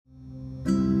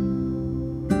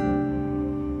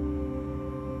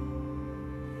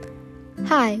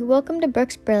Hi, welcome to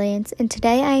Brooke's Brilliance, and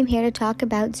today I am here to talk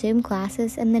about Zoom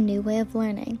classes and the new way of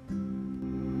learning.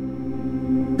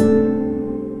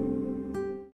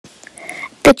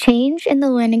 The change in the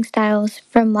learning styles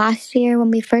from last year when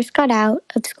we first got out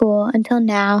of school until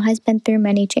now has been through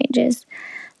many changes.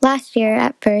 Last year,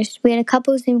 at first, we had a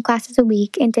couple Zoom classes a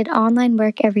week and did online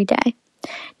work every day.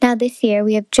 Now this year,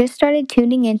 we have just started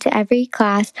tuning into every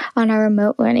class on our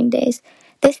remote learning days.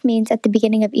 This means at the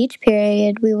beginning of each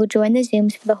period, we will join the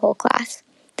Zooms for the whole class.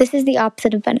 This is the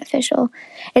opposite of beneficial.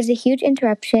 It is a huge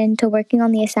interruption to working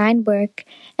on the assigned work,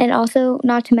 and also,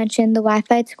 not to mention, the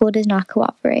Wi-Fi at school does not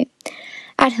cooperate.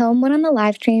 At home, when on the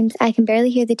live streams, I can barely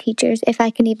hear the teachers, if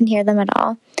I can even hear them at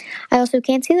all. I also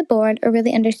can't see the board or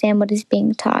really understand what is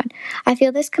being taught. I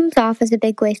feel this comes off as a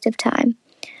big waste of time.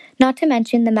 Not to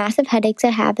mention the massive headaches I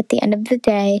have at the end of the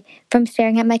day from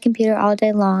staring at my computer all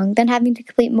day long, then having to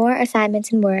complete more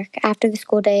assignments and work after the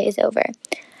school day is over.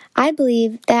 I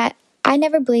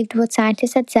never believed what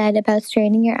scientists had said about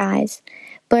straining your eyes,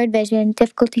 blurred vision,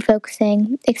 difficulty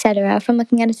focusing, etc. from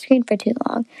looking at a screen for too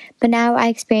long, but now I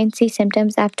experience these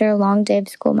symptoms after a long day of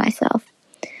school myself.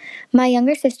 My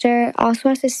younger sister also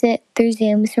has to sit through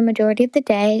Zooms for majority of the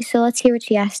day, so let's hear what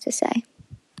she has to say.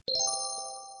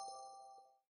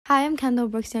 Hi, I'm Kendall,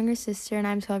 Brooke's younger sister, and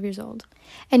I'm 12 years old.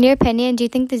 In your opinion, do you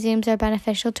think the Zooms are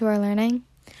beneficial to our learning?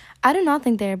 I do not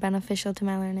think they are beneficial to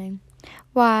my learning.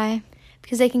 Why?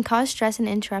 Because they can cause stress and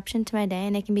interruption to my day,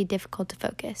 and it can be difficult to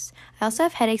focus. I also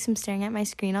have headaches from staring at my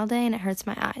screen all day, and it hurts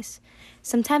my eyes.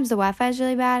 Sometimes the Wi-Fi is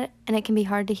really bad, and it can be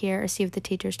hard to hear or see what the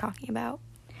teacher is talking about.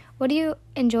 What do you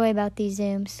enjoy about these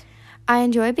Zooms? I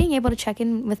enjoy being able to check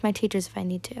in with my teachers if I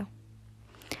need to.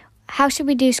 How should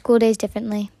we do school days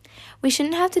differently? We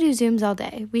shouldn't have to do Zooms all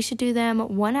day. We should do them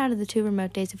 1 out of the 2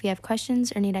 remote days if we have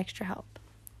questions or need extra help.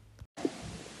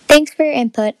 Thanks for your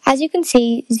input. As you can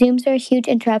see, Zooms are a huge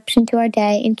interruption to our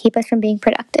day and keep us from being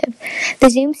productive. The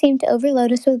Zooms seem to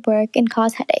overload us with work and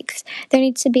cause headaches. There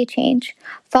needs to be a change.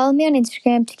 Follow me on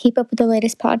Instagram to keep up with the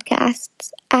latest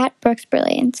podcasts at Brooke's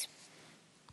Brilliance.